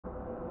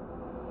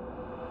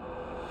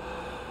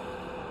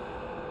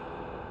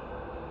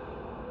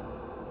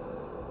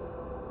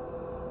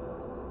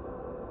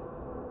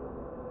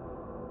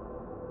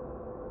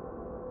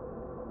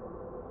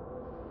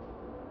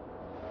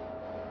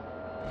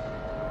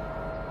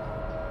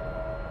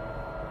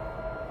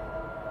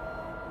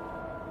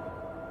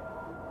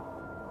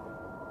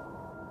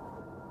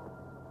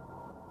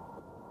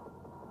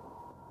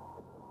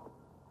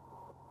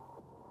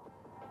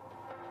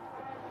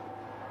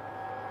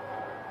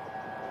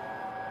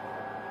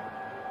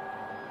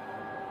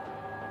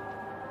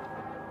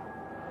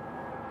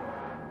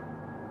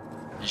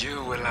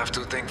You will have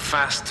to think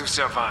fast to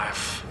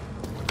survive.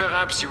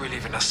 Perhaps you will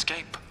even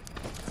escape.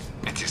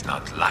 It is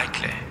not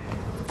likely.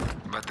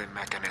 But the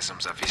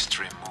mechanisms of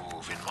history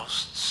move in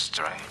most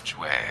strange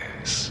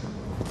ways.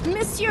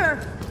 Monsieur,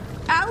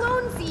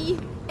 allons-y.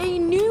 A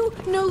new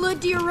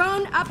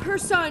Nolodiron a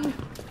person.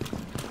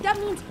 That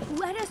means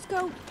let us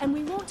go, and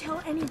we won't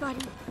tell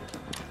anybody.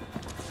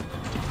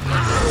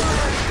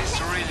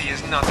 This really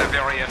is not a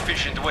very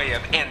efficient way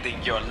of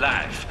ending your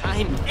life.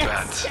 I'm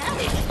But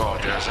ecstatic.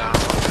 orders are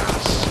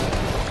orders.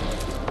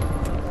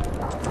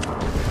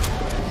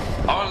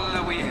 All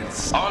the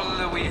wheels, all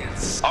the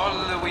wheels,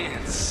 all the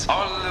wheels,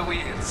 all the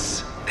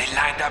wheels. They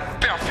lined up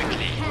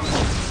perfectly.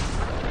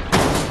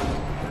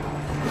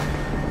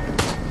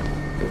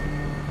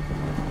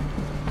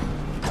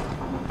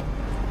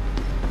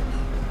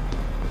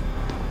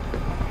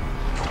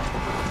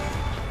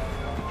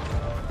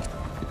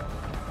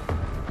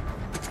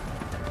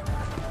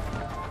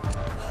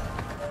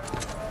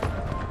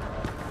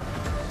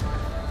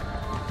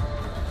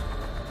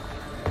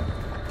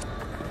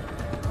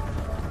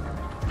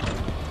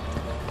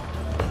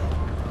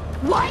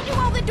 Why do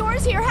all the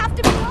doors here have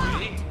to be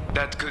locked?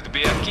 That could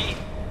be a key.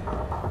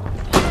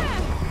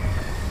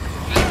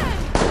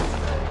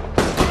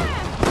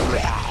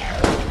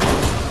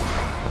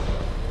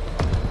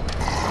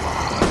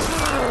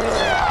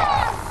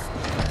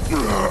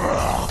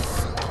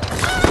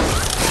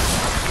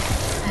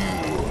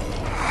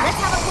 Let's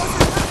have a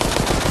closer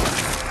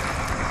look.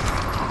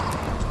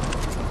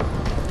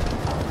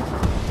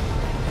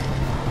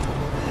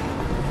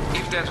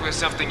 If that were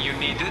something you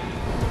needed,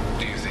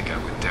 do you think I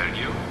would tell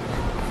you?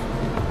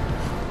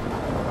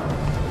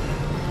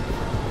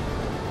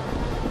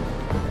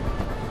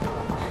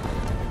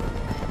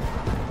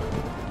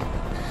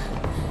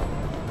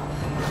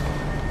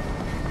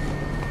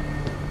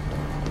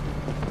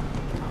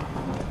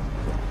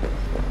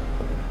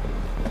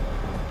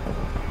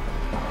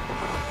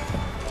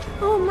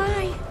 Oh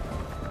my.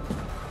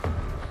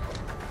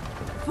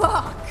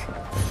 Fuck.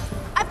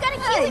 I've got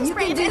a healing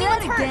spray if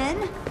anyone's hurt.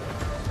 again?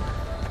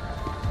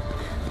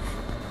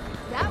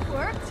 That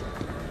worked.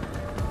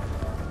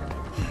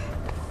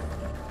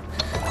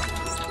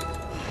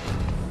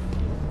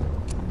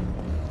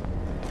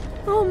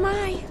 Oh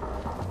my.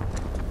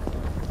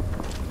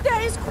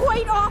 That is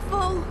quite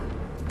awful.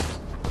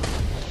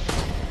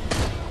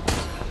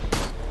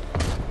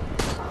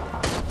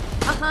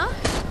 Uh-huh.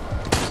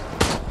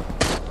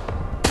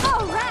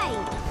 All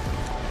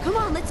right. Come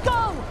on, let's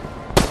go.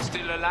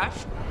 Still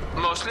alive?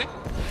 Mostly?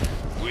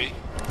 Oui.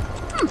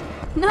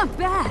 Not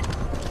bad.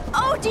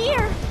 Oh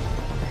dear.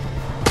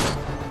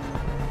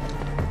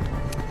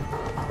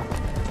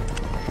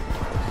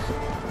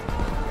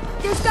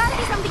 There's gotta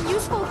be something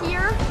useful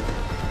here.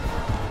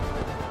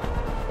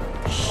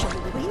 Sweet.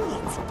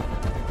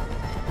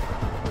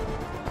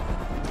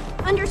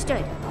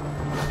 Understood.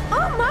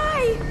 Oh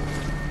my!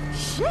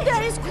 Shit.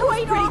 That is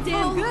quite Pretty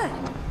awful. damn good.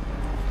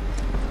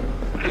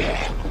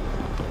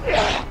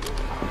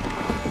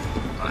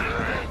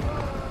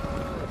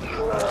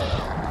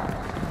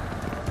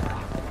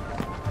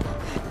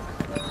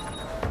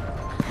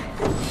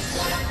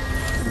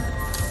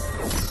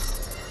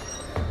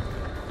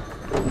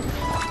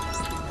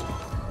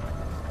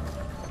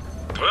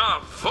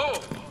 Bravo!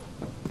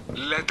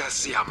 Let us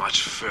see how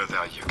much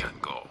further you can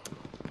go.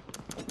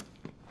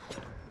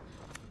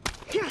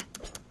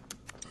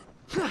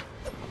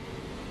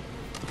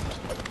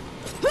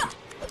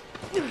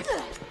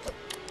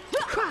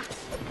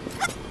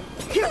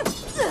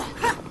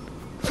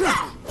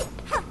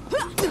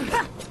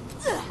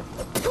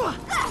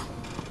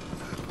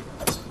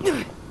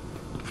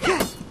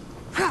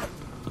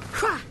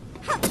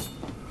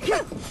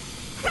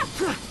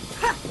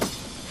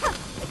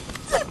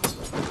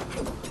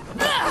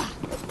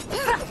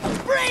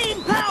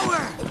 Brain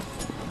power!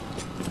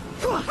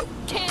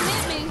 Can't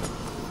hit me.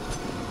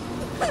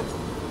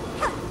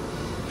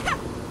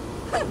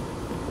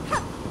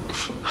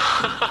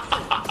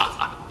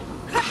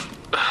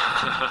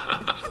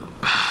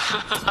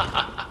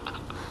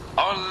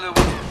 All the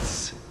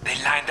wheels, they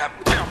lined up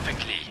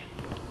perfectly.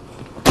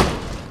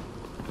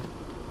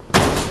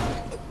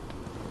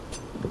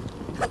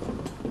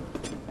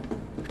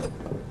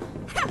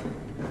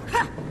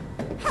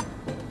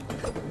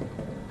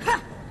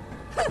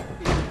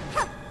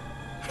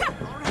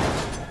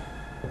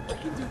 I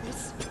can do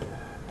this.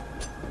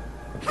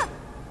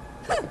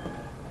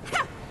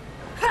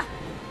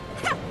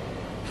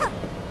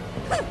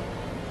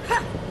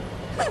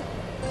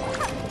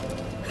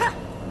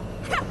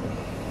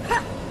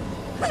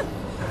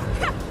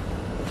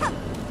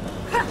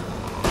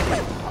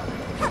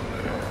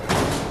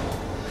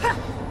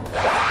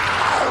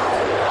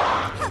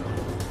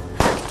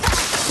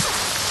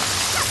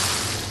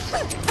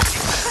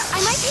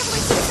 I might be able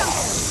to do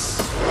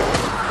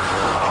something.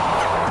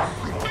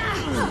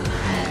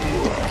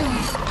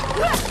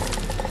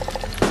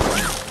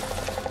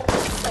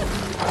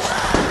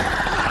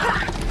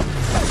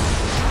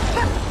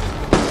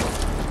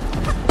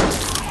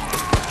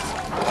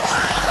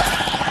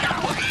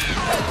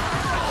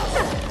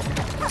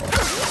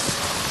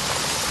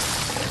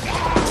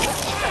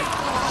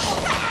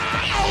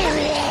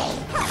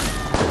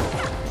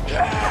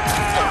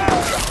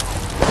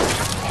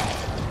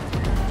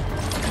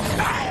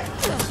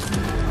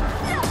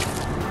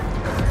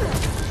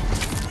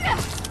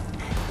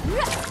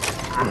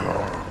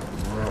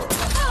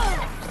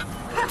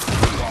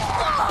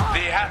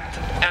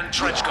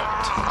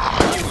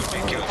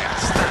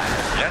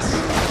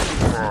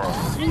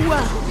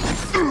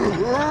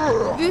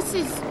 Well, this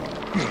is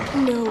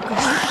no good.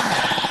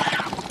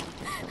 That was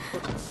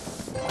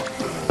close.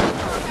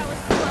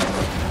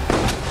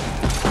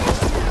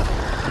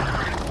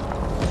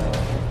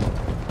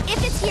 If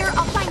it's here,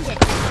 I'll find it.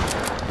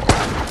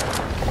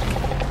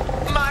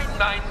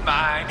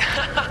 Mine.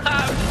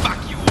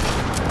 Fuck you.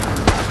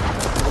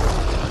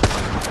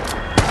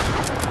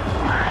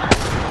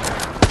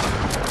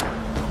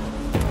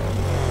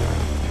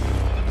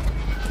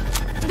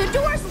 The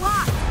door's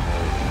locked.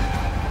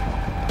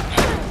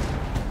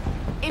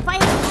 If I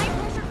apply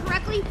pressure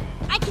correctly,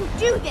 I can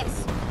do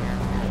this.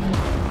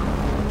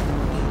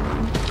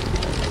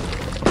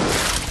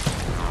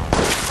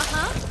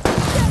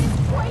 That is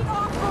quite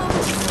awful.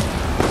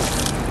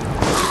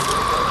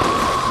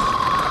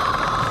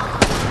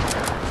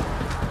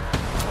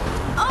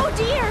 Oh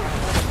dear.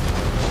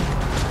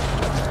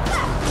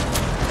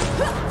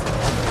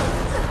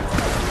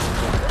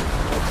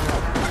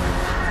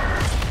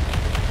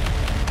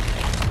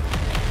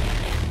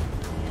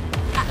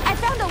 I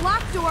found a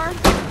locked door.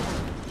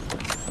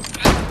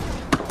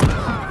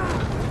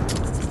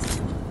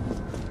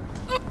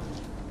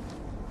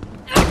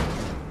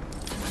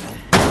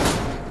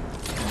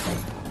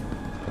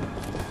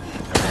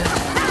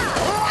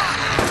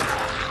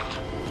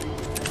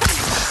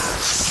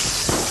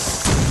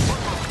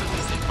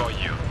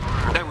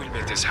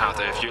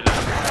 Harder if you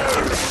like.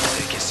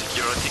 Take a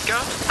security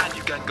guard and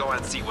you can go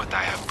and see what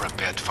I have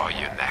prepared for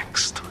you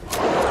next.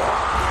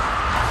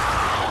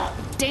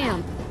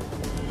 Damn.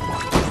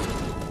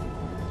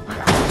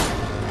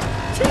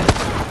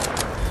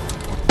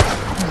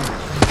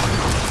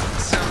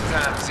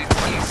 Sometimes it's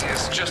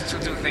easiest just to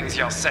do things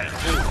yourself.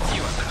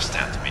 You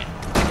understand me?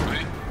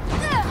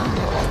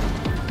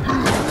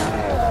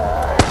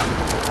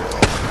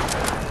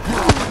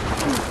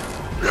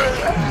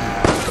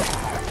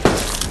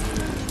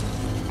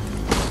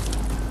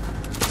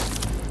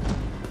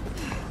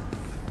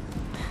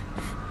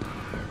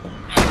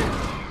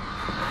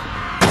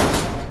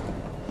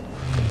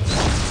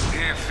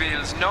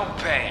 Feels no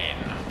pain.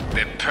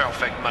 The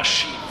perfect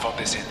machine for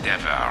this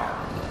endeavor.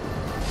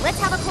 Let's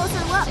have a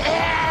closer look.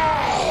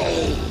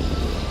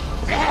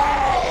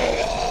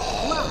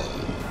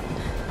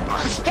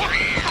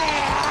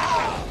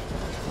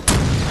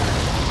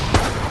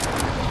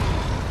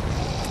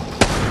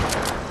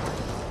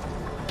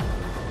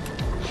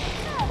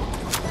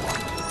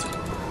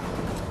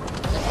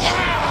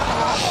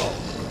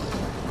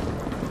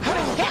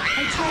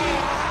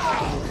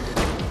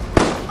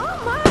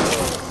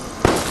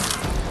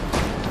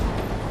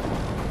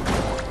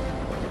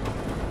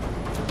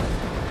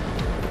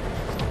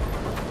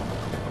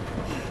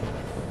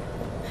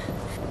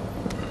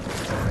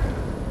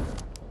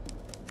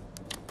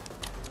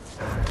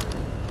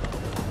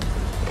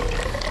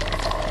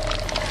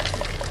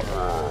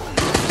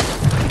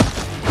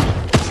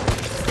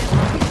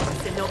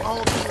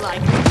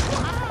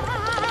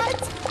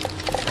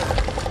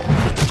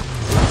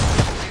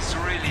 This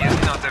really is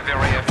not a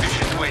very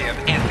efficient way of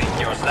ending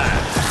your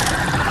life.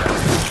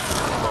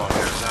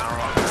 Borders are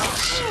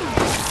ours.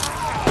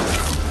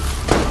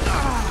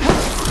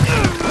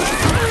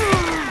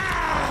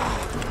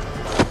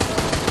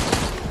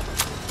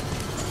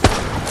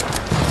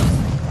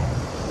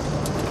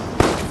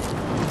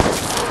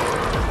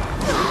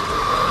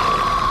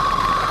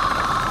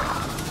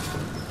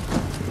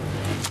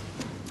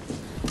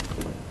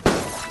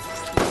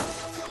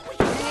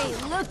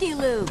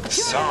 Looky-loo.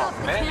 So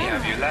many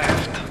of you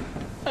left.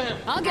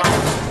 I'll get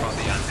For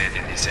the undead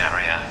in this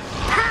area.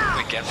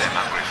 We kept them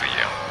hungry for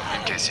you,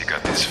 in case you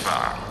got this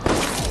far.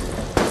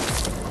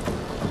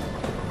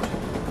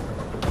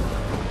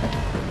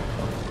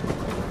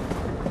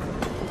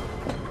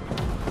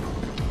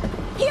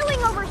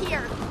 healing over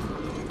here.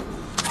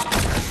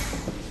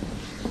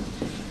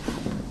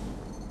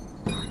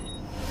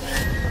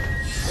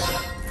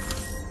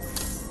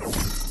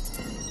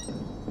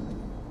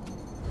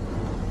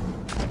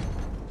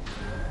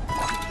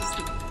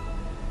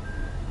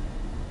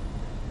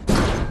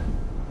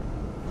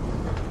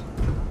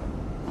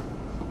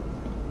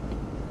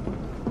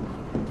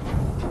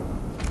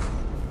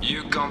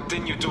 You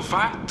continue to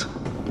fight,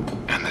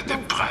 and the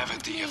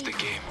depravity of the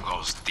game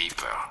goes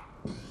deeper.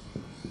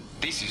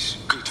 This is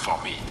good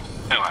for me,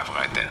 however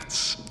I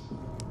dance.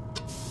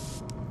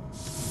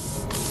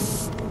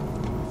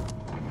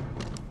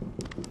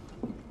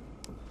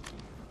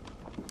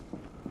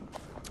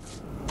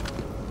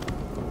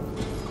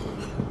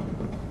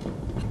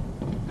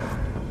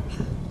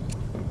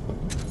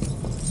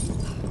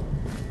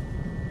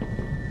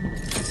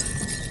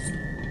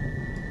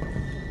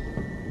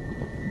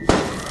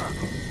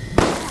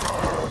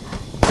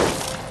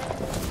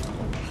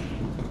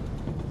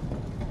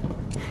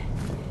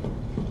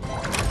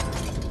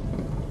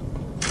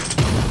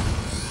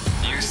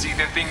 See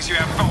the things you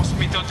have forced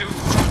me to do?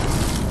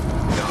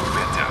 No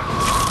better.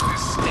 The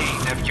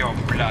stain of your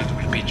blood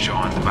will be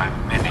joined by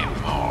many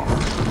more.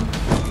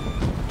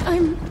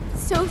 I'm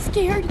so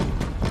scared.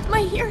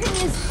 My hearing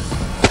is...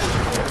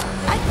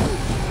 I can...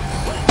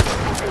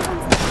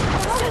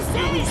 Just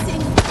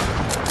listen.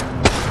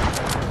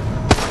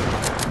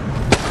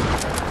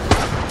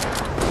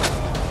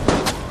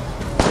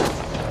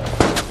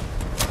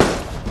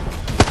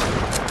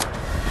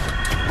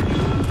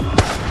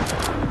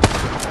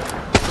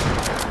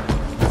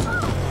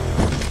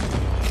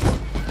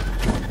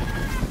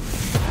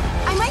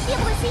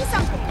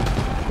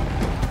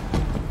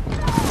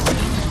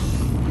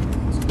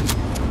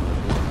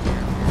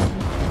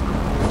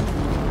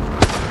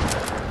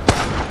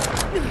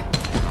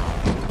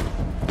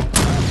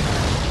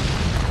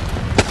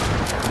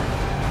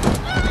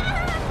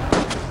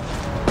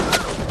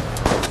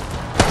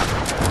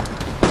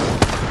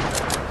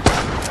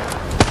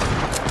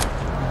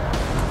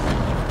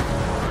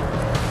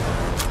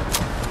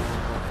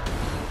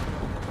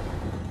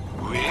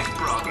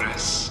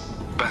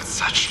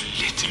 Such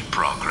little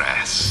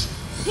progress.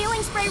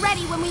 Healing spray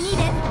ready when we need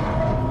it.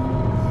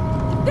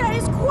 That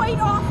is quite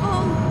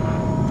awful.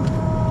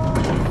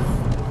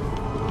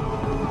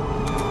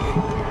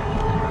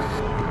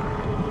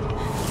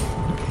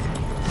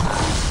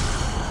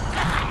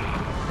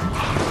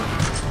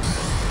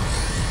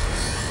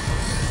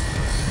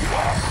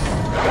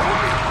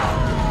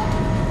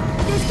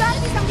 There's gotta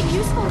be something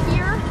useful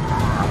here.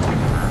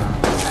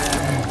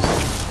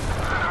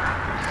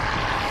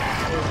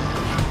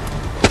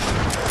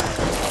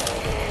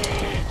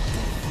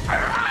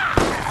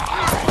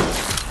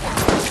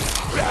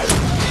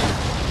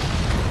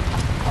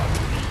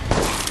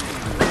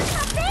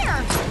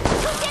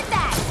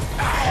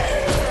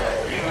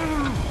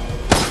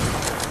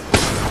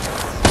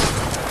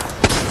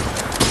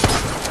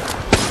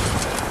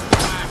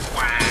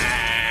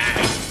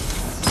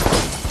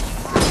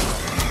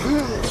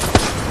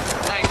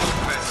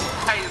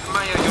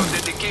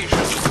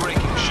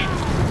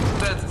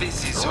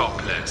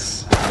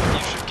 Hopeless. You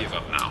should give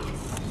up now.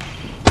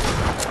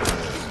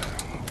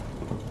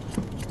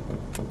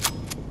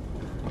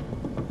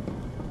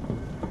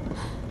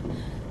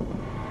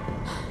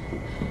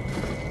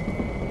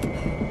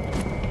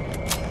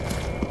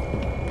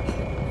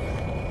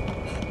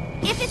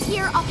 If it's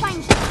here, I'll find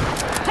you.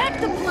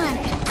 Head the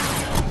planet.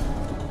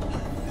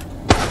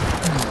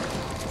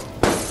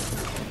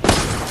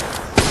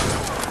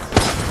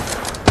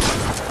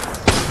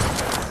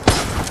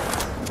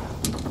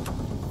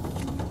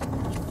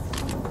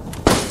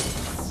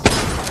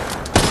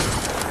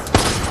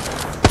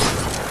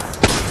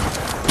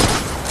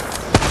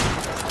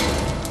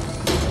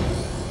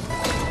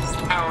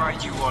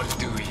 You all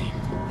doing?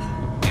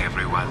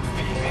 Everyone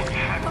feeling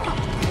happy?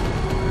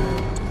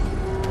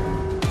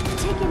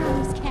 Taking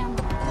on this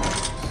camera.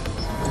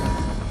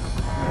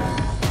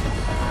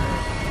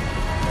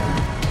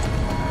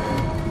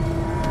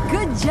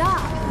 Good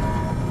job.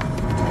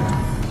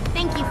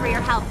 Thank you for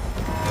your help.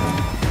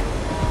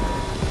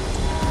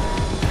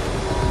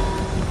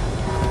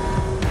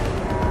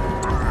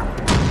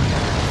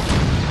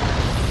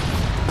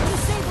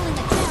 Disabling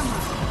the camera.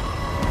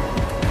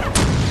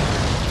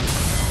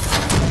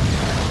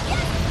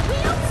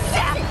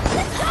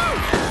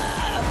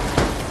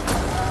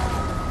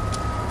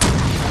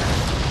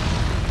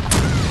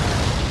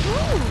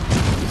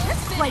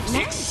 Like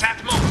Six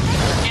Satmo!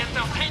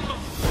 Entertainment!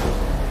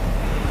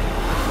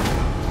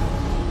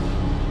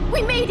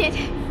 We made it!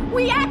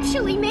 We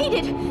actually made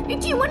it!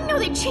 Do you want to know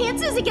the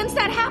chances against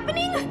that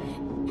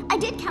happening? I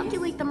did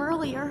calculate them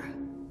earlier.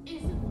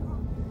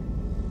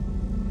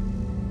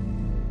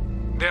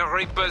 The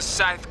Reaper's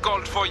scythe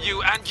called for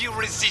you and you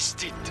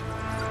resisted.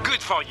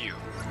 Good for you.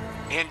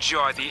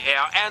 Enjoy the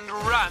air and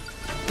run.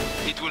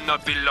 It will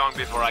not be long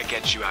before I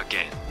catch you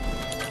again.